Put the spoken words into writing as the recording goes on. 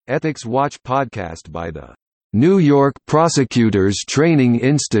Ethics Watch podcast by the New York Prosecutors Training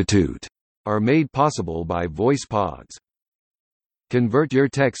Institute are made possible by VoicePods. Convert your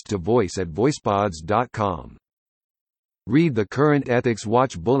text to voice at voicepods.com. Read the current Ethics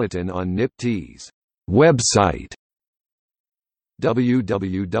Watch bulletin on NIPT's website,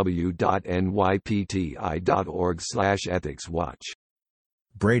 www.nypti.org/ethicswatch.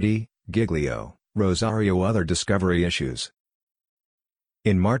 Brady, Giglio, Rosario. Other discovery issues.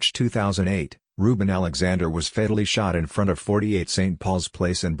 In March 2008, Ruben Alexander was fatally shot in front of 48 St. Paul's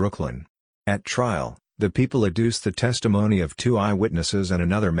Place in Brooklyn. At trial, the people adduced the testimony of two eyewitnesses and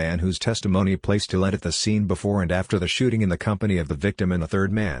another man whose testimony placed Ouellette at the scene before and after the shooting in the company of the victim and a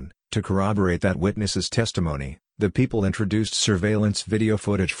third man. To corroborate that witness's testimony, the people introduced surveillance video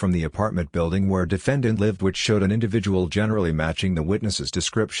footage from the apartment building where defendant lived, which showed an individual generally matching the witness's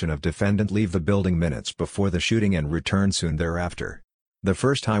description of defendant leave the building minutes before the shooting and return soon thereafter. The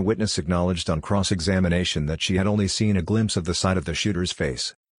first eyewitness acknowledged on cross-examination that she had only seen a glimpse of the side of the shooter's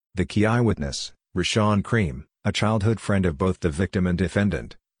face. The key eyewitness, Rashawn Cream, a childhood friend of both the victim and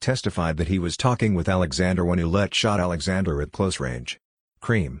defendant, testified that he was talking with Alexander when Ouellette shot Alexander at close range.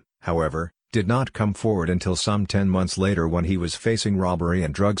 Cream, however, did not come forward until some 10 months later when he was facing robbery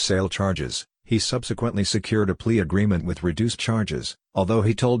and drug sale charges. He subsequently secured a plea agreement with reduced charges, although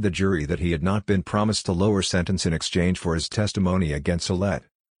he told the jury that he had not been promised a lower sentence in exchange for his testimony against Ouellette.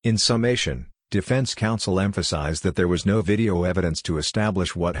 In summation, defense counsel emphasized that there was no video evidence to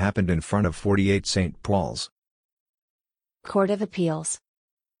establish what happened in front of 48 St. Paul's. Court of Appeals.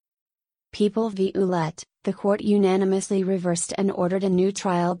 People v. Ouellette. The court unanimously reversed and ordered a new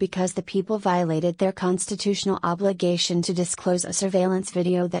trial because the people violated their constitutional obligation to disclose a surveillance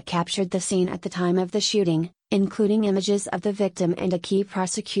video that captured the scene at the time of the shooting, including images of the victim and a key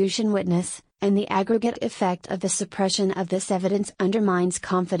prosecution witness, and the aggregate effect of the suppression of this evidence undermines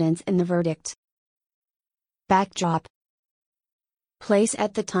confidence in the verdict. Backdrop. Place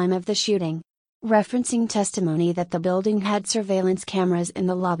at the time of the shooting. Referencing testimony that the building had surveillance cameras in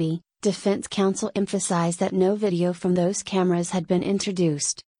the lobby, defense counsel emphasized that no video from those cameras had been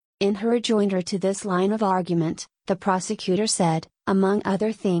introduced. In her rejoinder to this line of argument, the prosecutor said, among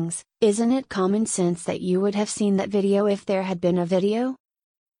other things, "Isn't it common sense that you would have seen that video if there had been a video?"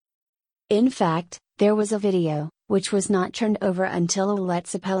 In fact, there was a video, which was not turned over until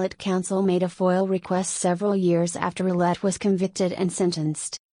Ouellette's appellate counsel made a FOIL request several years after Ouellette was convicted and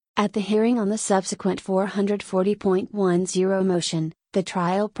sentenced. At the hearing on the subsequent 440.10 motion, the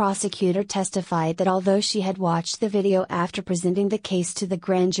trial prosecutor testified that although she had watched the video after presenting the case to the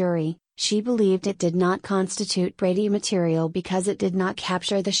grand jury, she believed it did not constitute Brady material because it did not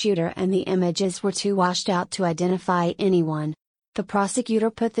capture the shooter and the images were too washed out to identify anyone. The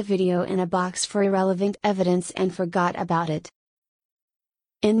prosecutor put the video in a box for irrelevant evidence and forgot about it.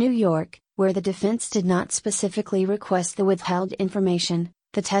 In New York, where the defense did not specifically request the withheld information,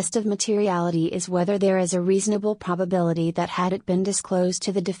 the test of materiality is whether there is a reasonable probability that had it been disclosed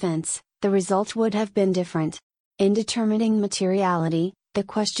to the defense, the result would have been different. In determining materiality, the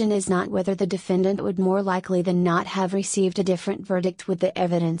question is not whether the defendant would more likely than not have received a different verdict with the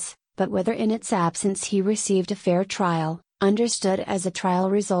evidence, but whether in its absence he received a fair trial, understood as a trial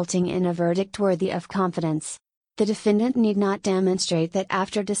resulting in a verdict worthy of confidence. The defendant need not demonstrate that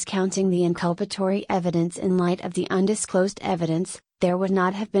after discounting the inculpatory evidence in light of the undisclosed evidence, there would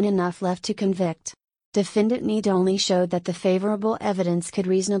not have been enough left to convict. Defendant need only show that the favorable evidence could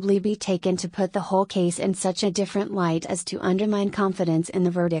reasonably be taken to put the whole case in such a different light as to undermine confidence in the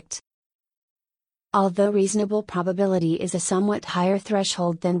verdict. Although reasonable probability is a somewhat higher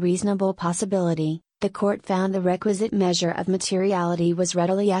threshold than reasonable possibility, the court found the requisite measure of materiality was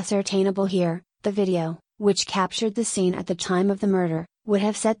readily ascertainable here. The video, which captured the scene at the time of the murder, would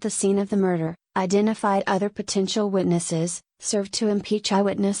have set the scene of the murder, identified other potential witnesses, served to impeach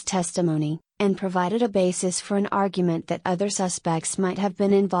eyewitness testimony, and provided a basis for an argument that other suspects might have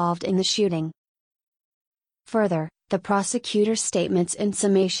been involved in the shooting. Further, the prosecutor's statements in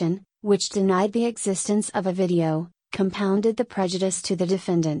summation, which denied the existence of a video, compounded the prejudice to the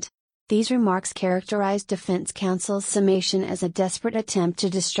defendant. These remarks characterized defense counsel's summation as a desperate attempt to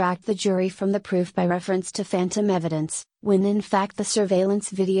distract the jury from the proof by reference to phantom evidence, when in fact the surveillance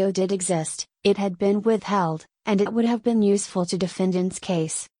video did exist, it had been withheld, and it would have been useful to defendant's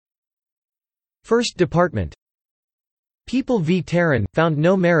case. First Department. People v. Tarrin found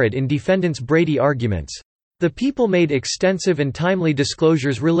no merit in defendant's Brady arguments. The people made extensive and timely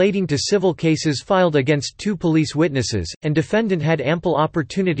disclosures relating to civil cases filed against two police witnesses, and defendant had ample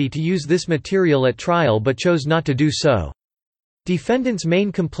opportunity to use this material at trial but chose not to do so. Defendant's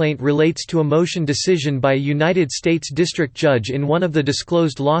main complaint relates to a motion decision by a United States district judge in one of the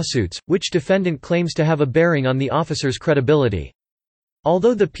disclosed lawsuits, which defendant claims to have a bearing on the officer's credibility.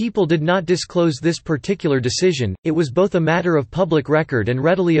 Although the People did not disclose this particular decision, it was both a matter of public record and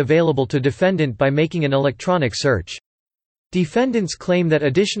readily available to defendant by making an electronic search. Defendants claim that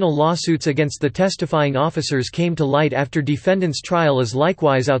additional lawsuits against the testifying officers came to light after defendant's trial is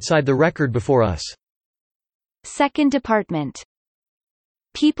likewise outside the record before us. Second Department.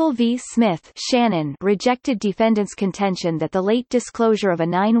 People v. Smith Shannon rejected defendant's contention that the late disclosure of a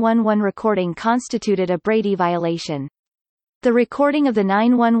 911 recording constituted a Brady violation. The recording of the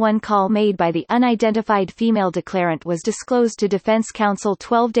 911 call made by the unidentified female declarant was disclosed to defense counsel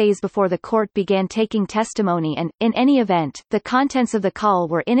 12 days before the court began taking testimony and, in any event, the contents of the call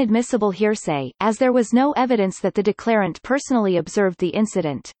were inadmissible hearsay, as there was no evidence that the declarant personally observed the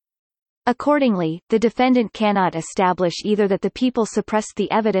incident. Accordingly, the defendant cannot establish either that the People suppressed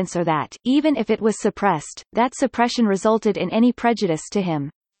the evidence or that, even if it was suppressed, that suppression resulted in any prejudice to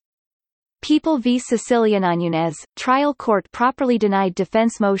him. People v. Cecilia Nunez, trial court properly denied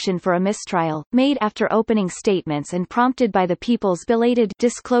defense motion for a mistrial, made after opening statements and prompted by the People's belated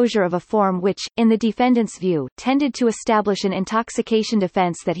disclosure of a form which, in the defendant's view, tended to establish an intoxication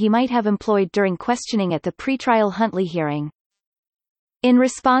defense that he might have employed during questioning at the pretrial Huntley hearing. In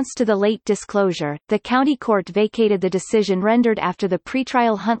response to the late disclosure, the county court vacated the decision rendered after the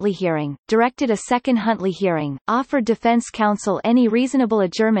pretrial Huntley hearing, directed a second Huntley hearing, offered defense counsel any reasonable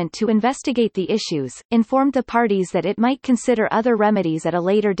adjournment to investigate the issues, informed the parties that it might consider other remedies at a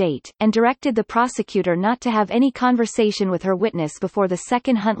later date, and directed the prosecutor not to have any conversation with her witness before the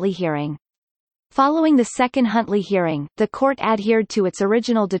second Huntley hearing. Following the second Huntley hearing, the court adhered to its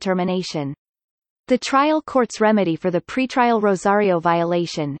original determination. The trial court's remedy for the pretrial Rosario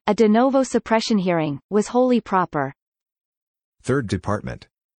violation, a de novo suppression hearing, was wholly proper. Third Department.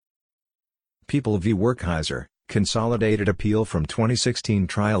 People v. Werkheiser, consolidated appeal from 2016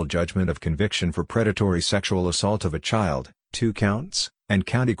 trial judgment of conviction for predatory sexual assault of a child, 2 counts, and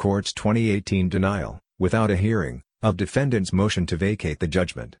county court's 2018 denial, without a hearing, of defendant's motion to vacate the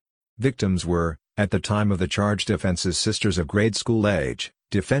judgment. Victims were, at the time of the charged offenses, sisters of grade school age.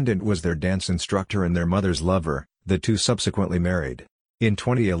 Defendant was their dance instructor and their mother's lover. The two subsequently married. In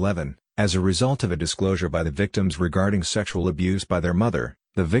 2011, as a result of a disclosure by the victims regarding sexual abuse by their mother,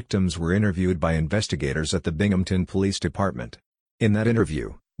 the victims were interviewed by investigators at the Binghamton Police Department. In that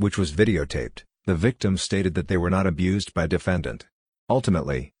interview, which was videotaped, the victims stated that they were not abused by defendant.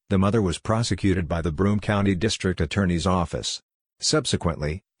 Ultimately, the mother was prosecuted by the Broome County District Attorney's Office.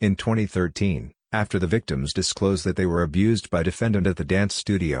 Subsequently, in 2013, after the victims disclosed that they were abused by defendant at the dance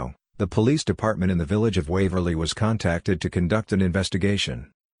studio, the police department in the village of Waverly was contacted to conduct an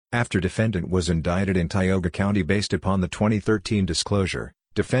investigation. After defendant was indicted in Tioga County based upon the 2013 disclosure,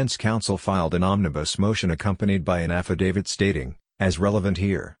 defense counsel filed an omnibus motion accompanied by an affidavit stating, as relevant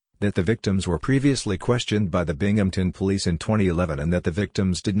here, that the victims were previously questioned by the Binghamton police in 2011 and that the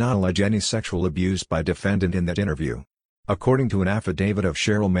victims did not allege any sexual abuse by defendant in that interview. According to an affidavit of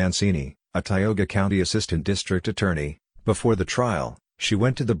Cheryl Mancini, a Tioga County Assistant District Attorney, before the trial, she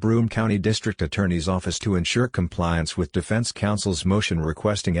went to the Broome County District Attorney's Office to ensure compliance with defense counsel's motion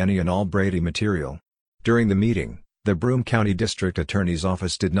requesting any and all Brady material. During the meeting, the Broome County District Attorney's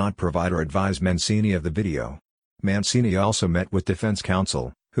Office did not provide or advise Mancini of the video. Mancini also met with defense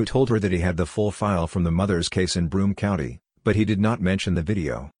counsel, who told her that he had the full file from the mother's case in Broome County, but he did not mention the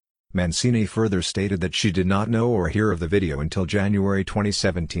video. Mancini further stated that she did not know or hear of the video until January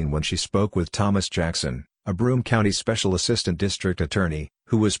 2017 when she spoke with Thomas Jackson, a Broome County Special Assistant District Attorney,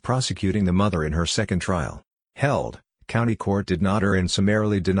 who was prosecuting the mother in her second trial. Held, county court did not err in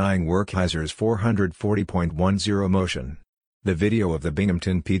summarily denying Werkheiser's 440.10 motion. The video of the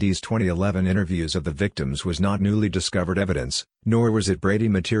Binghamton PD's 2011 interviews of the victims was not newly discovered evidence, nor was it Brady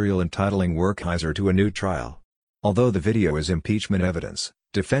material entitling Werkheiser to a new trial. Although the video is impeachment evidence,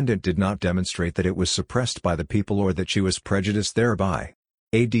 defendant did not demonstrate that it was suppressed by the people or that she was prejudiced thereby.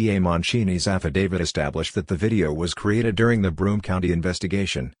 ADA Mancini's affidavit established that the video was created during the Broome County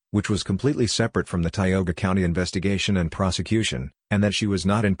investigation, which was completely separate from the Tioga County investigation and prosecution, and that she was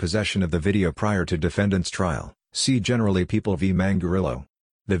not in possession of the video prior to defendant's trial. See generally People v. Mangarillo.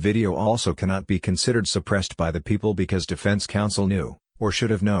 The video also cannot be considered suppressed by the people because defense counsel knew, or should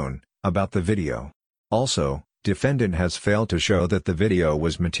have known, about the video. Also, defendant has failed to show that the video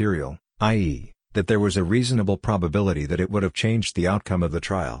was material, i.e., that there was a reasonable probability that it would have changed the outcome of the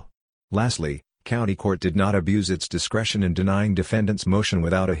trial. Lastly, county court did not abuse its discretion in denying defendant's motion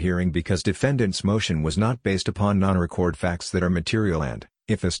without a hearing because defendant's motion was not based upon non-record facts that are material and,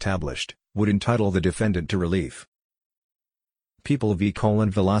 if established, would entitle the defendant to relief. People v.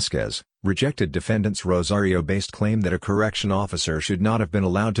 Velasquez, rejected defendant's Rosario-based claim that a correction officer should not have been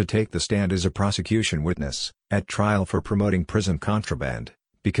allowed to take the stand as a prosecution witness at trial for promoting prison contraband,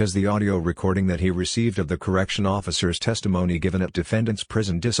 because the audio recording that he received of the correction officer's testimony given at defendant's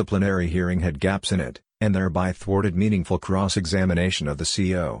prison disciplinary hearing had gaps in it, and thereby thwarted meaningful cross-examination of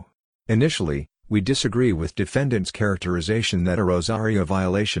the CO. Initially, we disagree with defendant's characterization that a Rosario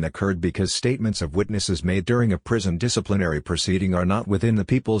violation occurred because statements of witnesses made during a prison disciplinary proceeding are not within the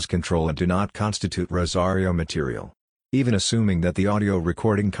people's control and do not constitute Rosario material. Even assuming that the audio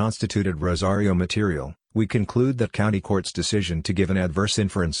recording constituted Rosario material, we conclude that county court's decision to give an adverse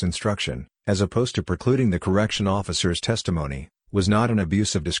inference instruction, as opposed to precluding the correction officer's testimony, was not an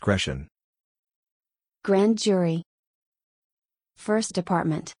abuse of discretion. Grand jury. First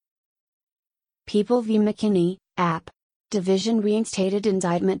Department. People v. McKinney, App. Division reinstated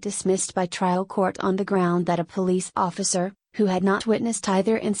indictment dismissed by trial court on the ground that a police officer, who had not witnessed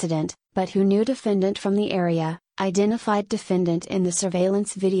either incident, but who knew defendant from the area, identified defendant in the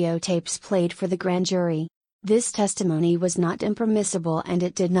surveillance videotapes played for the grand jury. This testimony was not impermissible and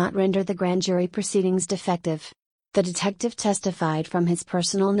it did not render the grand jury proceedings defective. The detective testified from his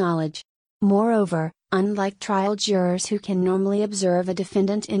personal knowledge. Moreover, unlike trial jurors who can normally observe a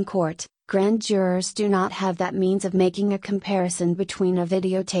defendant in court, grand jurors do not have that means of making a comparison between a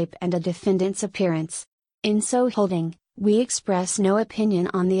videotape and a defendant's appearance. In so holding, we express no opinion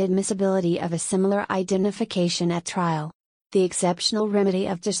on the admissibility of a similar identification at trial. The exceptional remedy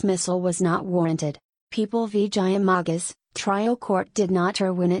of dismissal was not warranted. People v. Jayamagas, trial court did not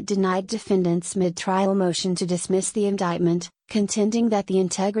err when it denied defendant's mid-trial motion to dismiss the indictment, contending that the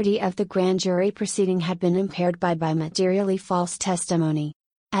integrity of the grand jury proceeding had been impaired by materially false testimony.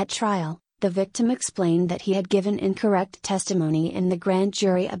 At trial, the victim explained that he had given incorrect testimony in the grand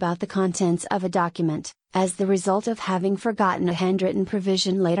jury about the contents of a document, as the result of having forgotten a handwritten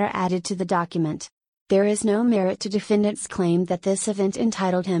provision later added to the document. There is no merit to defendant's claim that this event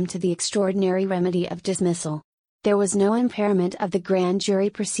entitled him to the extraordinary remedy of dismissal. There was no impairment of the grand jury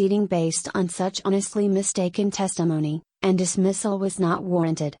proceeding based on such honestly mistaken testimony, and dismissal was not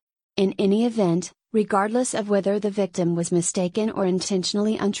warranted. In any event, regardless of whether the victim was mistaken or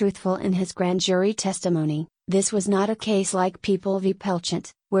intentionally untruthful in his grand jury testimony, this was not a case like People v.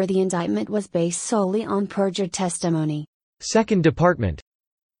 Pelchant, where the indictment was based solely on perjured testimony. Second Department.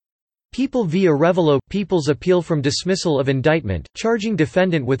 People v. Arevalo, People's appeal from dismissal of indictment, charging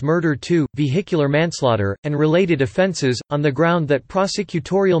defendant with murder 2, vehicular manslaughter, and related offenses, on the ground that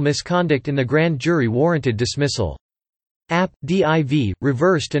prosecutorial misconduct in the grand jury warranted dismissal. App. Div.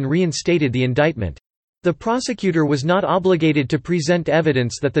 Reversed and reinstated the indictment. The prosecutor was not obligated to present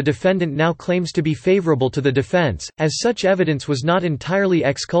evidence that the defendant now claims to be favorable to the defense, as such evidence was not entirely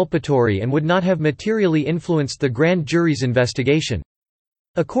exculpatory and would not have materially influenced the grand jury's investigation.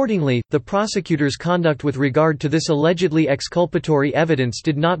 Accordingly, the prosecutor's conduct with regard to this allegedly exculpatory evidence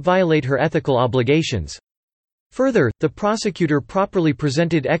did not violate her ethical obligations. Further, the prosecutor properly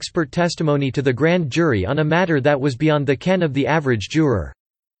presented expert testimony to the grand jury on a matter that was beyond the ken of the average juror.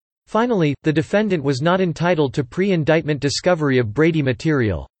 Finally, the defendant was not entitled to pre-indictment discovery of Brady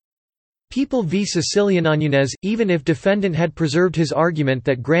material. People v. Sicilian Añunez, even if defendant had preserved his argument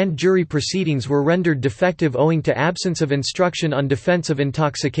that grand jury proceedings were rendered defective owing to absence of instruction on defense of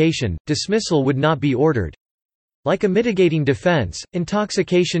intoxication, dismissal would not be ordered. Like a mitigating defense,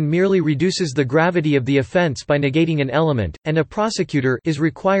 intoxication merely reduces the gravity of the offense by negating an element, and a prosecutor is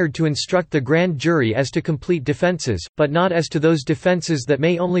required to instruct the grand jury as to complete defenses, but not as to those defenses that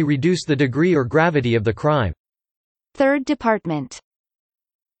may only reduce the degree or gravity of the crime. Third Department.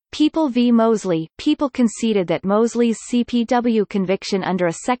 People v. Mosley, People conceded that Mosley's CPW conviction under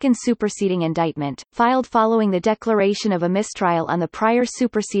a second superseding indictment, filed following the declaration of a mistrial on the prior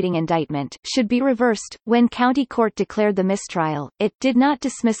superseding indictment, should be reversed. When county court declared the mistrial, it did not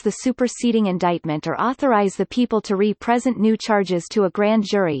dismiss the superseding indictment or authorize the People to re-present new charges to a grand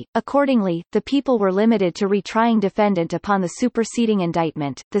jury. Accordingly, the People were limited to retrying defendant upon the superseding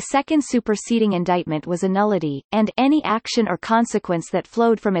indictment. The second superseding indictment was a nullity, and any action or consequence that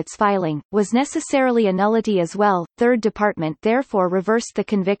flowed from its filing was necessarily a nullity as well. Third Department therefore reversed the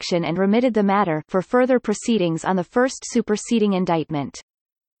conviction and remitted the matter for further proceedings on the first superseding indictment.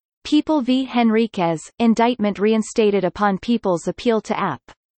 People v. Henriquez, indictment reinstated upon People's appeal to App.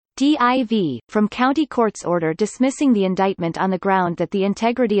 Div. From county court's order dismissing the indictment on the ground that the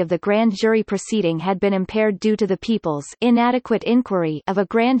integrity of the grand jury proceeding had been impaired due to the People's inadequate inquiry of a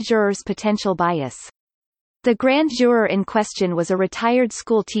grand juror's potential bias. The grand juror in question was a retired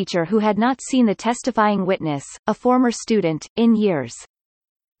school teacher who had not seen the testifying witness, a former student, in years.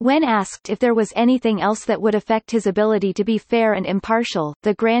 When asked if there was anything else that would affect his ability to be fair and impartial,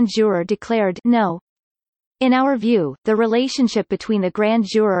 the grand juror declared, "No. In our view, the relationship between the grand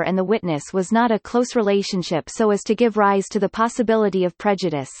juror and the witness was not a close relationship so as to give rise to the possibility of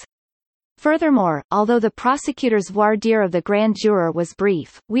prejudice." Furthermore, although the prosecutor's voir dire of the grand juror was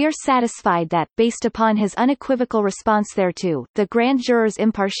brief, we are satisfied that, based upon his unequivocal response thereto, the grand juror's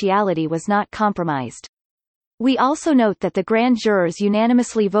impartiality was not compromised. We also note that the grand jurors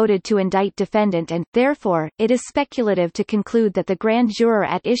unanimously voted to indict defendant and, therefore, it is speculative to conclude that the grand juror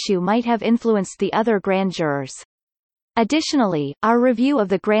at issue might have influenced the other grand jurors. Additionally, our review of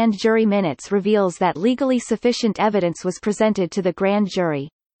the grand jury minutes reveals that legally sufficient evidence was presented to the grand jury.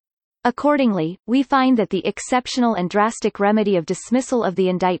 Accordingly, we find that the exceptional and drastic remedy of dismissal of the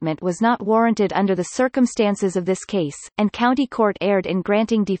indictment was not warranted under the circumstances of this case, and County Court erred in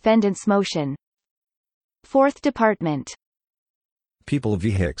granting defendant's motion. Fourth Department. People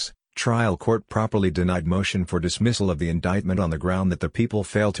v. Hicks, trial court properly denied motion for dismissal of the indictment on the ground that the people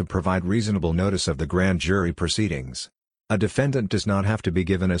failed to provide reasonable notice of the grand jury proceedings. A defendant does not have to be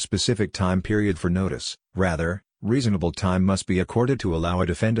given a specific time period for notice, rather, reasonable time must be accorded to allow a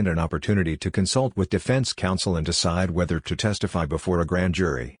defendant an opportunity to consult with defense counsel and decide whether to testify before a grand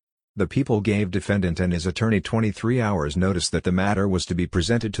jury. The people gave defendant and his attorney 23 hours notice that the matter was to be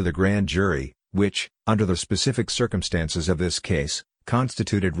presented to the grand jury, which, under the specific circumstances of this case,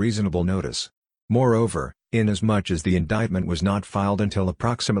 constituted reasonable notice. Moreover, inasmuch as the indictment was not filed until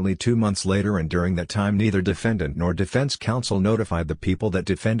approximately 2 months later and during that time neither defendant nor defense counsel notified the people that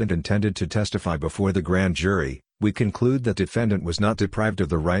defendant intended to testify before the grand jury, we conclude that defendant was not deprived of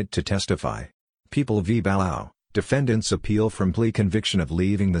the right to testify. People v. Ballow, defendant's appeal from plea conviction of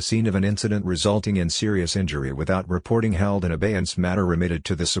leaving the scene of an incident resulting in serious injury without reporting held in abeyance matter remitted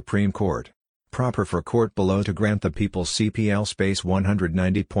to the Supreme Court. Proper for court below to grant the people's CPL space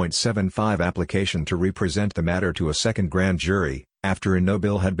 190.75 application to represent the matter to a second grand jury, after a no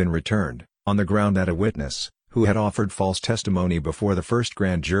bill had been returned, on the ground that a witness, who had offered false testimony before the first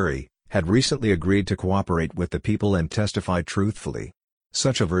grand jury, had recently agreed to cooperate with the people and testify truthfully.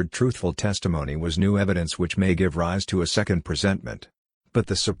 Such averred truthful testimony was new evidence which may give rise to a second presentment. But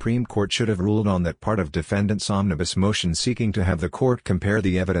the Supreme Court should have ruled on that part of defendant's omnibus motion seeking to have the court compare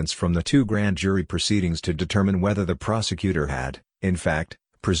the evidence from the 2 grand jury proceedings to determine whether the prosecutor had, in fact,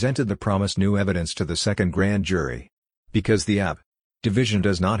 presented the promised new evidence to the second grand jury. Because the AB division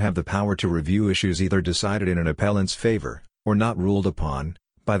does not have the power to review issues either decided in an appellant's favor, or not ruled upon,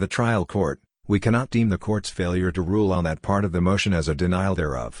 by the trial court, we cannot deem the court's failure to rule on that part of the motion as a denial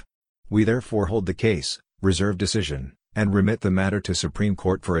thereof. We therefore hold the case, reserve decision, and remit the matter to Supreme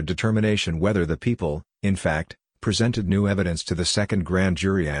Court for a determination whether the people, in fact, presented new evidence to the second grand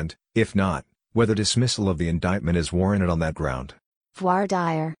jury and, if not, whether dismissal of the indictment is warranted on that ground. Voir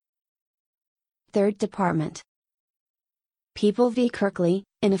dire. Third Department. People v. Kirkley,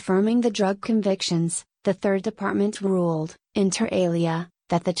 in affirming the drug convictions, the Third Department ruled, inter alia,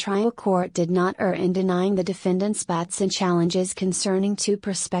 that the trial court did not err in denying the defendant's Batson challenges concerning 2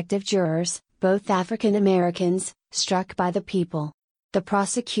 prospective jurors, both African Americans, struck by the people. The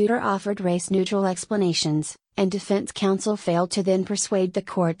prosecutor offered race-neutral explanations, and defense counsel failed to then persuade the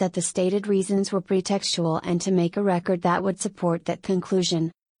court that the stated reasons were pretextual and to make a record that would support that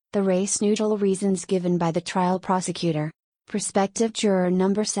conclusion. The race-neutral reasons given by the trial prosecutor. Prospective juror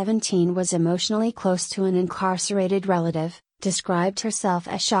number 17 was emotionally close to an incarcerated relative, described herself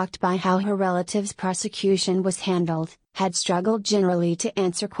as shocked by how her relative's prosecution was handled, had struggled generally to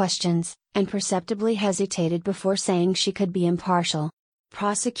answer questions, and perceptibly hesitated before saying she could be impartial.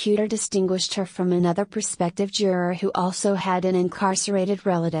 Prosecutor distinguished her from another prospective juror who also had an incarcerated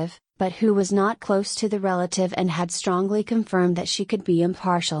relative, but who was not close to the relative and had strongly confirmed that she could be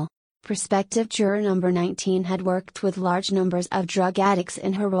impartial. Prospective juror number 19 had worked with large numbers of drug addicts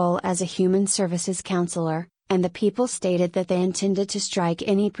in her role as a human services counselor, and the people stated that they intended to strike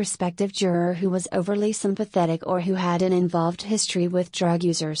any prospective juror who was overly sympathetic or who had an involved history with drug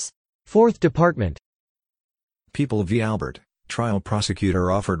users. Fourth Department. People v. Albert, trial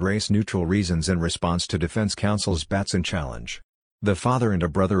prosecutor offered race-neutral reasons in response to defense counsel's Batson challenge. The father and a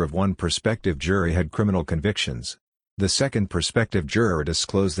brother of one prospective jury had criminal convictions. The second prospective juror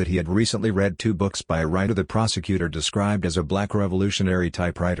disclosed that he had recently read 2 books by a writer the prosecutor described as a black revolutionary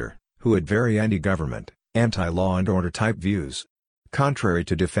type writer, who had very anti-government, anti-law and order type views. Contrary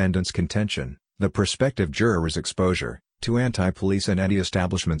to defendant's contention, the prospective juror's exposure to anti-police and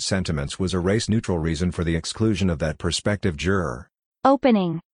anti-establishment sentiments was a race-neutral reason for the exclusion of that prospective juror.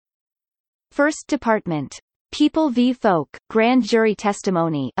 Opening. First Department. People v. Folk, grand jury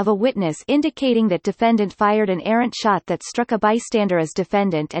testimony of a witness indicating that defendant fired an errant shot that struck a bystander as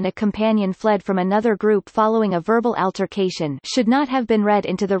defendant and a companion fled from another group following a verbal altercation should not have been read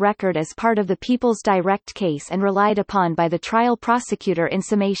into the record as part of the People's direct case and relied upon by the trial prosecutor in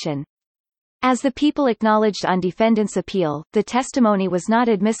summation. As the People acknowledged on defendant's appeal, the testimony was not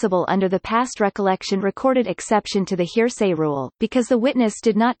admissible under the past recollection recorded exception to the hearsay rule, because the witness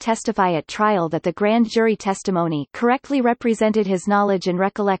did not testify at trial that the grand jury testimony correctly represented his knowledge and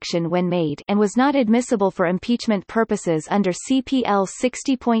recollection when made, and was not admissible for impeachment purposes under CPL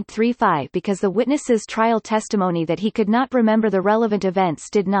 60.35 because the witness's trial testimony that he could not remember the relevant events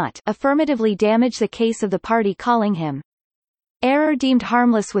did not affirmatively damage the case of the party calling him. Error deemed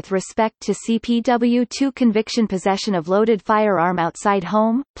harmless with respect to CPW2 conviction possession of loaded firearm outside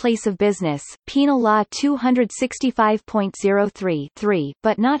home, place of business, Penal Law 265.03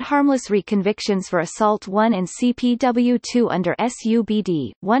 but not harmless re-convictions for Assault 1 and CPW2 under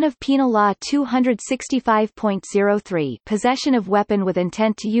SUBD, 1 of Penal Law 265.03 possession of weapon with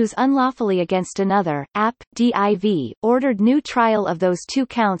intent to use unlawfully against another, App. Div. Ordered new trial of those 2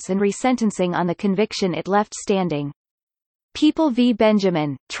 counts and resentencing on the conviction it left standing. People v.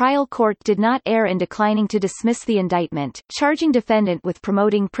 Benjamin, trial court did not err in declining to dismiss the indictment, charging defendant with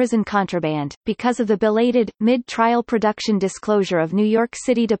promoting prison contraband, because of the belated, mid-trial production disclosure of New York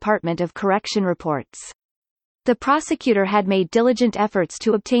City Department of Correction reports. The prosecutor had made diligent efforts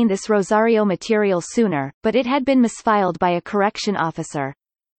to obtain this Rosario material sooner, but it had been misfiled by a correction officer.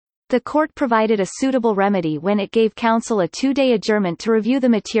 The court provided a suitable remedy when it gave counsel a 2-day adjournment to review the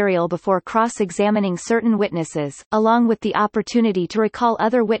material before cross-examining certain witnesses, along with the opportunity to recall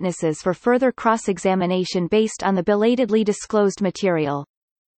other witnesses for further cross-examination based on the belatedly disclosed material.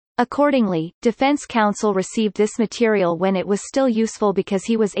 Accordingly, defense counsel received this material when it was still useful because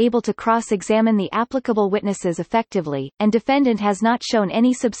he was able to cross-examine the applicable witnesses effectively, and defendant has not shown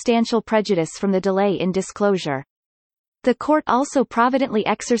any substantial prejudice from the delay in disclosure. The court also providently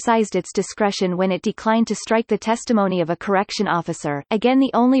exercised its discretion when it declined to strike the testimony of a correction officer, again the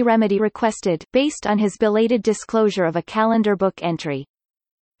only remedy requested, based on his belated disclosure of a calendar book entry.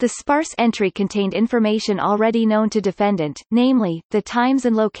 The sparse entry contained information already known to defendant, namely, the times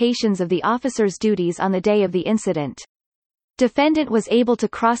and locations of the officer's duties on the day of the incident. Defendant was able to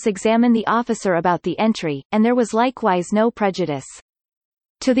cross-examine the officer about the entry, and there was likewise no prejudice.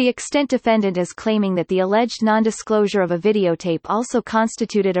 To the extent defendant is claiming that the alleged non-disclosure of a videotape also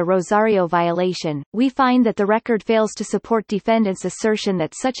constituted a Rosario violation, we find that the record fails to support defendant's assertion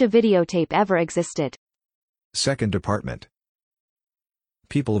that such a videotape ever existed. Second Department.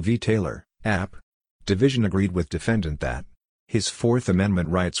 People v. Taylor, App. Division agreed with defendant that his Fourth Amendment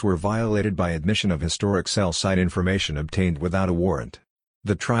rights were violated by admission of historic cell site information obtained without a warrant.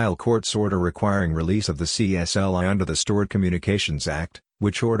 The trial court's order requiring release of the CSLI under the Stored Communications Act,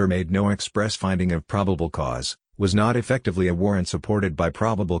 which order made no express finding of probable cause, was not effectively a warrant supported by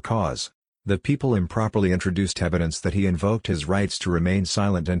probable cause. The People improperly introduced evidence that he invoked his rights to remain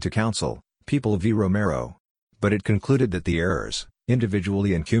silent and to counsel, People v. Romero. But it concluded that the errors,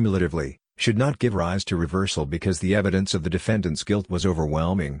 individually and cumulatively, should not give rise to reversal because the evidence of the defendant's guilt was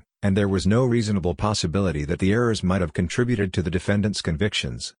overwhelming, and there was no reasonable possibility that the errors might have contributed to the defendant's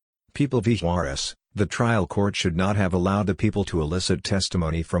convictions. People v. Juarez. The trial court should not have allowed the People to elicit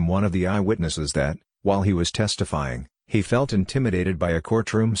testimony from one of the eyewitnesses that, while he was testifying, he felt intimidated by a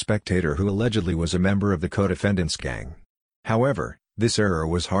courtroom spectator who allegedly was a member of the co-defendant's gang. However, this error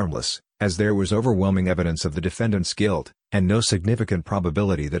was harmless, as there was overwhelming evidence of the defendant's guilt, and no significant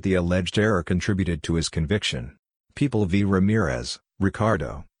probability that the alleged error contributed to his conviction. People v. Ramirez,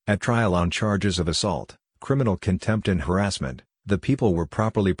 Ricardo. At trial on charges of assault, criminal contempt and harassment, the People were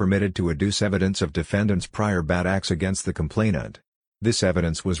properly permitted to adduce evidence of defendant's prior bad acts against the complainant. This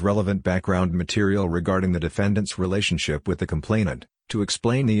evidence was relevant background material regarding the defendant's relationship with the complainant, to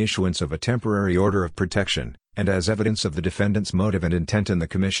explain the issuance of a temporary order of protection, and as evidence of the defendant's motive and intent in the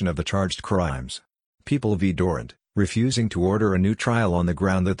commission of the charged crimes. People v. Dorrant, refusing to order a new trial on the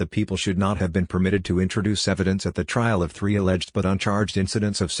ground that the People should not have been permitted to introduce evidence at the trial of 3 alleged but uncharged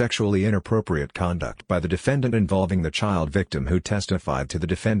incidents of sexually inappropriate conduct by the defendant involving the child victim who testified to the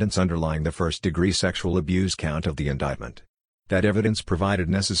defendant's underlying the first-degree sexual abuse count of the indictment. That evidence provided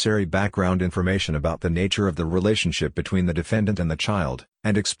necessary background information about the nature of the relationship between the defendant and the child,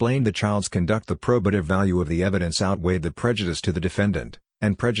 and explained the child's conduct. The probative value of the evidence outweighed the prejudice to the defendant,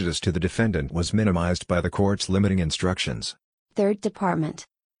 and prejudice to the defendant was minimized by the court's limiting instructions. Third Department.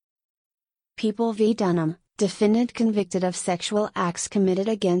 People v. Dunham, defendant convicted of sexual acts committed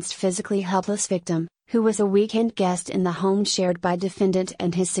against physically helpless victim, who was a weekend guest in the home shared by defendant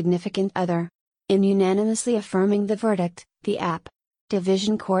and his significant other. In unanimously affirming the verdict, the App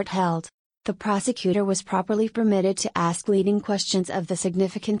Division Court held, the prosecutor was properly permitted to ask leading questions of the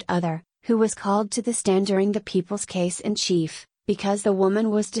significant other, who was called to the stand during the people's case in chief, because the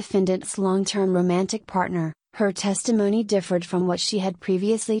woman was defendant's long-term romantic partner. Her testimony differed from what she had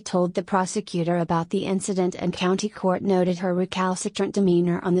previously told the prosecutor about the incident, and county court noted her recalcitrant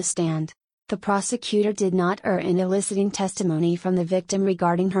demeanor on the stand. The prosecutor did not err in eliciting testimony from the victim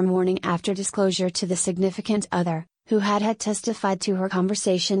regarding her morning after disclosure to the significant other, who had testified to her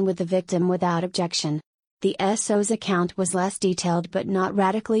conversation with the victim without objection. The SO's account was less detailed but not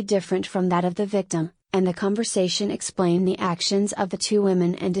radically different from that of the victim, and the conversation explained the actions of the two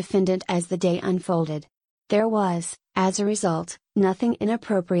women and defendant as the day unfolded. There was, as a result, nothing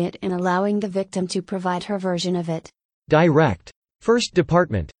inappropriate in allowing the victim to provide her version of it. Direct. First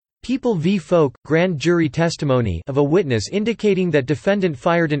Department. People v. Folk, grand jury testimony of a witness indicating that defendant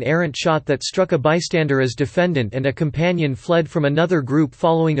fired an errant shot that struck a bystander as defendant and a companion fled from another group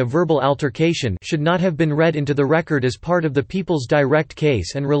following a verbal altercation should not have been read into the record as part of the People's direct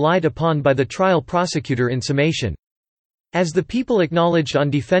case and relied upon by the trial prosecutor in summation. As the People acknowledged on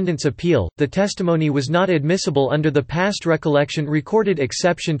defendant's appeal, the testimony was not admissible under the past recollection recorded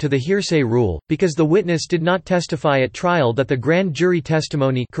exception to the hearsay rule, because the witness did not testify at trial that the grand jury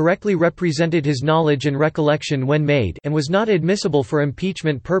testimony correctly represented his knowledge and recollection when made, and was not admissible for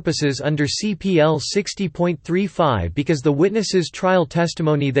impeachment purposes under CPL 60.35 because the witness's trial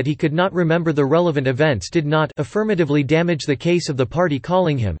testimony that he could not remember the relevant events did not affirmatively damage the case of the party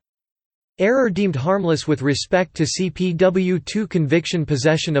calling him. Error deemed harmless with respect to CPW 2 conviction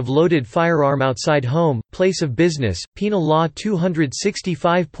possession of loaded firearm outside home, place of business, Penal Law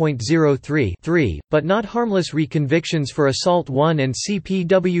 265.03 but not harmless re-convictions for Assault 1 and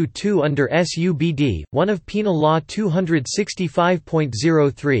CPW 2 under SUBD, 1 of Penal Law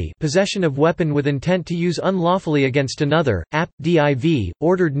 265.03 possession of weapon with intent to use unlawfully against another, App. Div.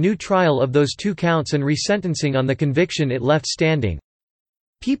 Ordered new trial of those 2 counts and resentencing on the conviction it left standing.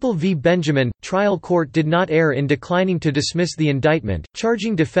 People v. Benjamin, trial court did not err in declining to dismiss the indictment,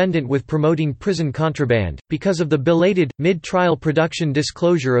 charging defendant with promoting prison contraband, because of the belated, mid-trial production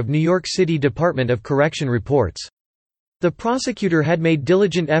disclosure of New York City Department of Correction reports. The prosecutor had made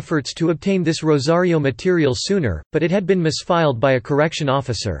diligent efforts to obtain this Rosario material sooner, but it had been misfiled by a correction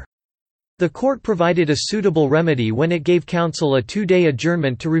officer. The court provided a suitable remedy when it gave counsel a 2-day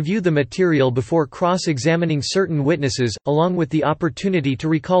adjournment to review the material before cross-examining certain witnesses, along with the opportunity to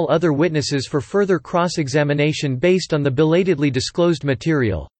recall other witnesses for further cross-examination based on the belatedly disclosed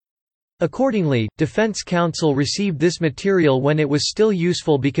material. Accordingly, defense counsel received this material when it was still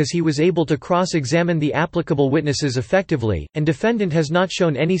useful because he was able to cross-examine the applicable witnesses effectively, and defendant has not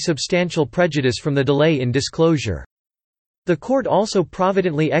shown any substantial prejudice from the delay in disclosure. The court also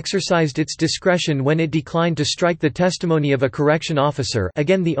providently exercised its discretion when it declined to strike the testimony of a correction officer,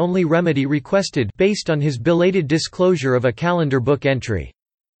 again the only remedy requested, based on his belated disclosure of a calendar book entry.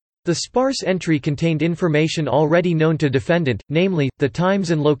 The sparse entry contained information already known to defendant, namely, the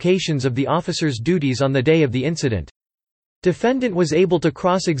times and locations of the officer's duties on the day of the incident. Defendant was able to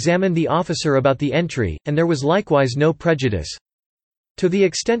cross-examine the officer about the entry, and there was likewise no prejudice. To the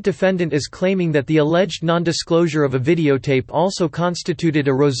extent defendant is claiming that the alleged non-disclosure of a videotape also constituted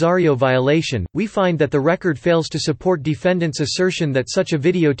a Rosario violation, we find that the record fails to support defendant's assertion that such a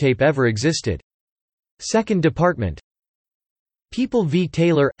videotape ever existed. Second Department. People v.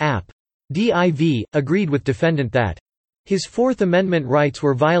 Taylor, App. Div. Agreed with defendant that his Fourth Amendment rights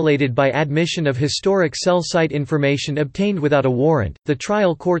were violated by admission of historic cell site information obtained without a warrant. The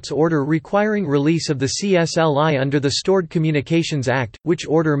trial court's order requiring release of the CSLI under the Stored Communications Act, which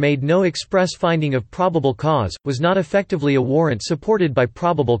order made no express finding of probable cause, was not effectively a warrant supported by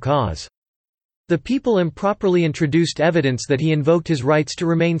probable cause. The People improperly introduced evidence that he invoked his rights to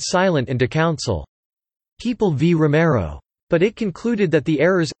remain silent and to counsel. People v. Romero. But it concluded that the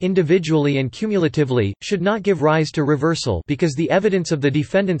errors, individually and cumulatively, should not give rise to reversal because the evidence of the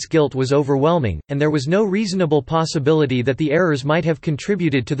defendant's guilt was overwhelming, and there was no reasonable possibility that the errors might have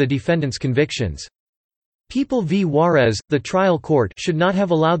contributed to the defendant's convictions. People v. Juarez, the trial court should not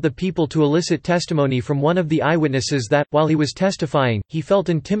have allowed the People to elicit testimony from one of the eyewitnesses that, while he was testifying, he felt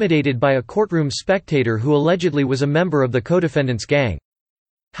intimidated by a courtroom spectator who allegedly was a member of the co-defendant's gang.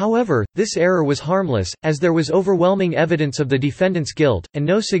 However, this error was harmless, as there was overwhelming evidence of the defendant's guilt, and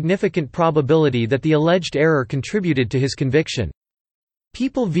no significant probability that the alleged error contributed to his conviction.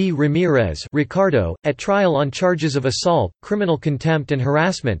 People v. Ramirez, Ricardo, at trial on charges of assault, criminal contempt and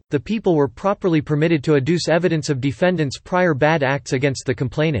harassment, the People were properly permitted to adduce evidence of defendant's prior bad acts against the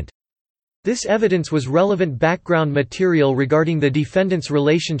complainant. This evidence was relevant background material regarding the defendant's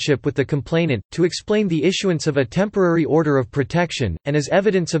relationship with the complainant, to explain the issuance of a temporary order of protection, and as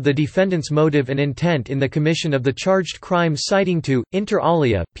evidence of the defendant's motive and intent in the commission of the charged crime, citing to, inter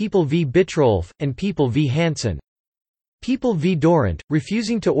alia, People v. Bitrolf, and People v. Hansen. People v. Dorrant,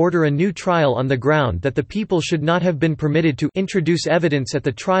 refusing to order a new trial on the ground that the people should not have been permitted to introduce evidence at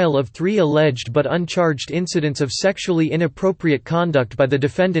the trial of 3 alleged but uncharged incidents of sexually inappropriate conduct by the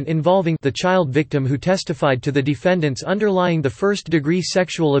defendant involving the child victim who testified to the defendants underlying the first-degree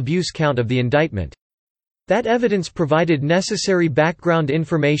sexual abuse count of the indictment. That evidence provided necessary background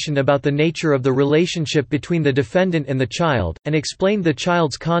information about the nature of the relationship between the defendant and the child, and explained the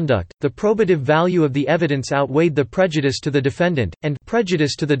child's conduct. The probative value of the evidence outweighed the prejudice to the defendant, and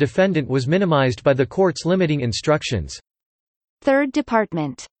prejudice to the defendant was minimized by the court's limiting instructions. Third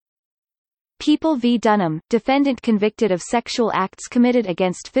Department. People v. Dunham, defendant convicted of sexual acts committed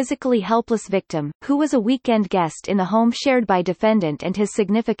against physically helpless victim, who was a weekend guest in the home shared by defendant and his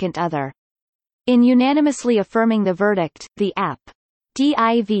significant other. In unanimously affirming the verdict, the App.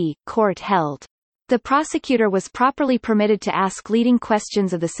 Div. Court held. The prosecutor was properly permitted to ask leading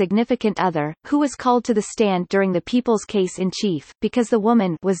questions of the significant other, who was called to the stand during the People's case in chief, because the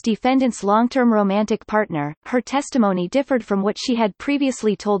woman was defendant's long-term romantic partner. Her testimony differed from what she had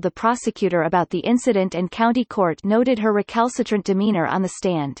previously told the prosecutor about the incident, and county court noted her recalcitrant demeanor on the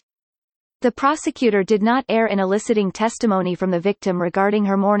stand. The prosecutor did not err in eliciting testimony from the victim regarding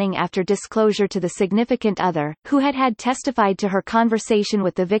her mourning after disclosure to the significant other, who had testified to her conversation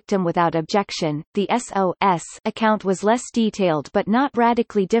with the victim without objection. The SOS account was less detailed but not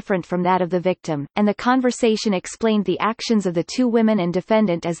radically different from that of the victim, and the conversation explained the actions of the two women and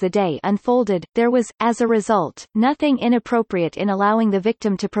defendant as the day unfolded. There was, as a result, nothing inappropriate in allowing the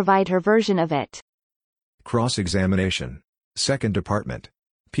victim to provide her version of it. Cross-examination. Second Department.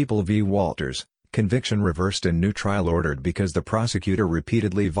 People v. Walters, conviction reversed and new trial ordered because the prosecutor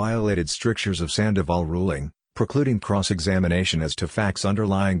repeatedly violated strictures of Sandoval ruling, precluding cross-examination as to facts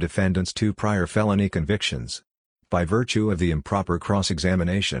underlying defendant's 2 prior felony convictions. By virtue of the improper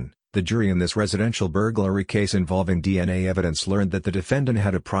cross-examination, the jury in this residential burglary case involving DNA evidence learned that the defendant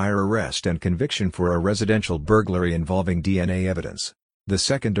had a prior arrest and conviction for a residential burglary involving DNA evidence. The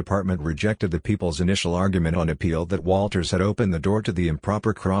Second Department rejected the people's initial argument on appeal that Walters had opened the door to the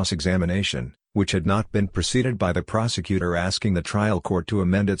improper cross-examination, which had not been preceded by the prosecutor asking the trial court to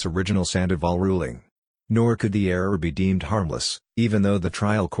amend its original Sandoval ruling. Nor could the error be deemed harmless, even though the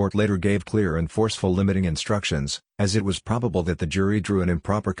trial court later gave clear and forceful limiting instructions, as it was probable that the jury drew an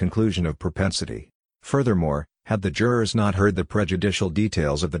improper conclusion of propensity. Furthermore, had the jurors not heard the prejudicial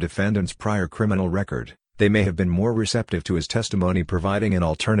details of the defendant's prior criminal record, they may have been more receptive to his testimony, providing an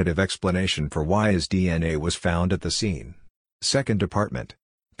alternative explanation for why his DNA was found at the scene. Second Department.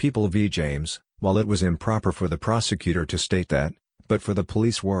 People v. James, while it was improper for the prosecutor to state that, but for the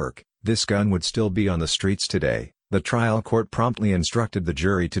police work, this gun would still be on the streets today, the trial court promptly instructed the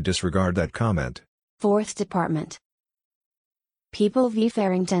jury to disregard that comment. Fourth Department. People v.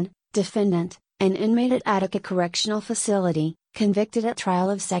 Farrington, defendant, an inmate at Attica Correctional Facility, convicted at trial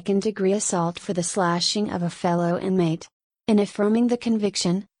of second-degree assault for the slashing of a fellow inmate. In affirming the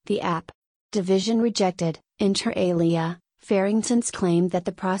conviction, the App. Division rejected, inter alia, Farrington's claim that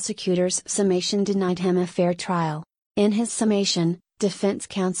the prosecutor's summation denied him a fair trial. In his summation, defense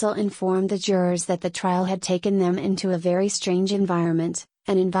counsel informed the jurors that the trial had taken them into a very strange environment,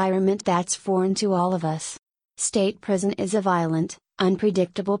 an environment that's foreign to all of us. State prison is a violent,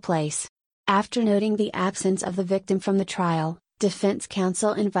 unpredictable place. After noting the absence of the victim from the trial, defense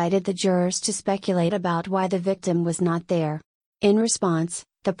counsel invited the jurors to speculate about why the victim was not there. In response,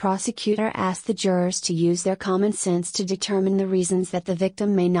 the prosecutor asked the jurors to use their common sense to determine the reasons that the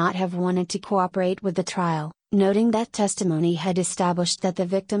victim may not have wanted to cooperate with the trial, noting that testimony had established that the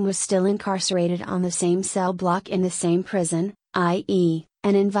victim was still incarcerated on the same cell block in the same prison, i.e.,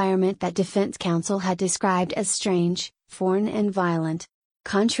 an environment that defense counsel had described as strange, foreign and violent.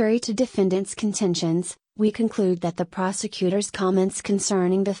 Contrary to defendant's contentions, we conclude that the prosecutor's comments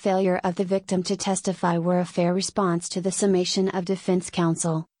concerning the failure of the victim to testify were a fair response to the summation of defense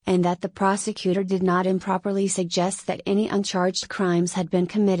counsel, and that the prosecutor did not improperly suggest that any uncharged crimes had been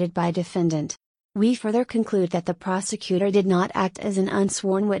committed by defendant. We further conclude that the prosecutor did not act as an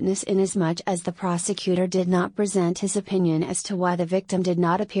unsworn witness inasmuch as the prosecutor did not present his opinion as to why the victim did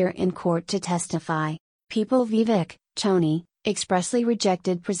not appear in court to testify. People v. Vic, Tony, expressly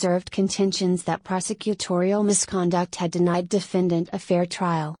rejected preserved contentions that prosecutorial misconduct had denied defendant a fair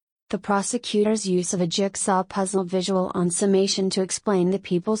trial. The prosecutor's use of a jigsaw puzzle visual on summation to explain the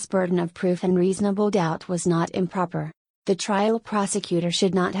people's burden of proof and reasonable doubt was not improper. The trial prosecutor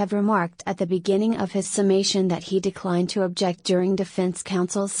should not have remarked at the beginning of his summation that he declined to object during defense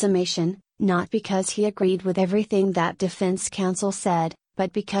counsel's summation, not because he agreed with everything that defense counsel said,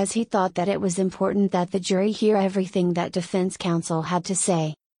 but because he thought that it was important that the jury hear everything that defense counsel had to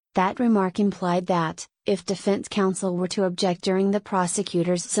say. That remark implied that, if defense counsel were to object during the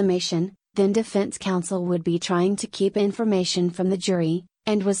prosecutor's summation, then defense counsel would be trying to keep information from the jury,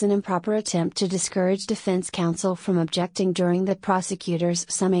 and was an improper attempt to discourage defense counsel from objecting during the prosecutor's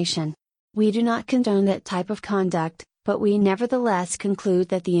summation. We do not condone that type of conduct, but we nevertheless conclude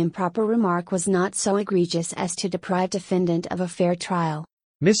that the improper remark was not so egregious as to deprive defendant of a fair trial.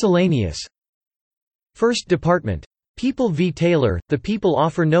 Miscellaneous. First Department. People v. Taylor. The people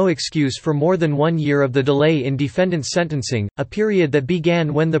offer no excuse for more than 1 year of the delay in defendant's sentencing, a period that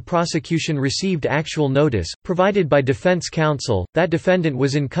began when the prosecution received actual notice, provided by defense counsel, that defendant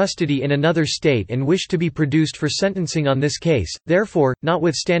was in custody in another state and wished to be produced for sentencing on this case. Therefore,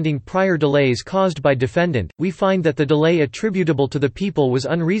 notwithstanding prior delays caused by defendant, we find that the delay attributable to the people was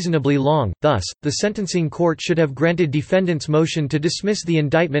unreasonably long. Thus, the sentencing court should have granted defendant's motion to dismiss the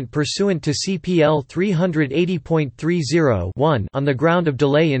indictment pursuant to CPL 380.30 on the ground of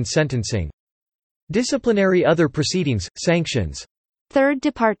delay in sentencing. Disciplinary other proceedings, sanctions. Third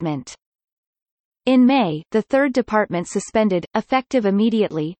Department. In May, the Third Department suspended, effective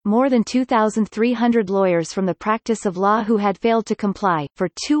immediately, more than 2,300 lawyers from the practice of law who had failed to comply, for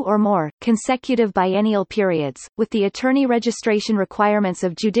 2 or more, consecutive biennial periods, with the attorney registration requirements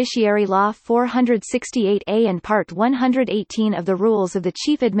of Judiciary Law 468A and Part 118 of the Rules of the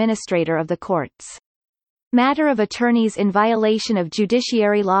Chief Administrator of the Courts. Matter of attorneys in violation of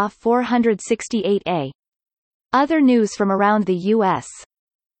Judiciary Law 468A. Other news from around the U.S.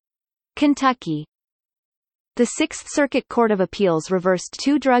 Kentucky. The Sixth Circuit Court of Appeals reversed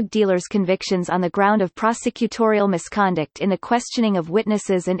 2 drug dealers' convictions on the ground of prosecutorial misconduct in the questioning of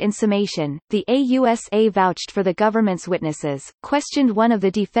witnesses and in summation. The AUSA vouched for the government's witnesses, questioned one of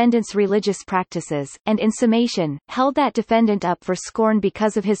the defendant's religious practices, and in summation, held that defendant up for scorn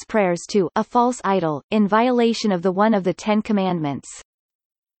because of his prayers to a false idol, in violation of one of the 10 Commandments.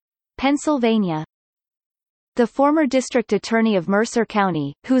 Pennsylvania. The former district attorney of Mercer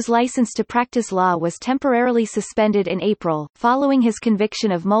County, whose license to practice law was temporarily suspended in April, following his conviction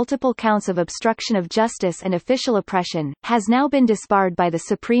of multiple counts of obstruction of justice and official oppression, has now been disbarred by the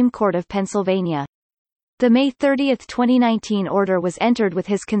Supreme Court of Pennsylvania. The May 30, 2019 order was entered with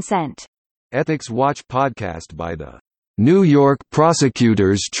his consent. Ethics Watch podcast by the New York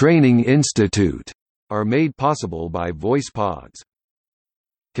Prosecutors Training Institute are made possible by VoicePods.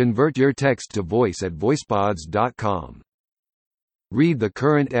 Convert your text to voice at voicepods.com. Read the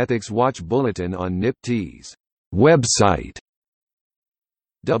current Ethics Watch bulletin on NIPT's website,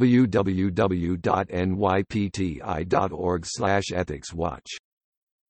 www.nypti.org/ethicswatch.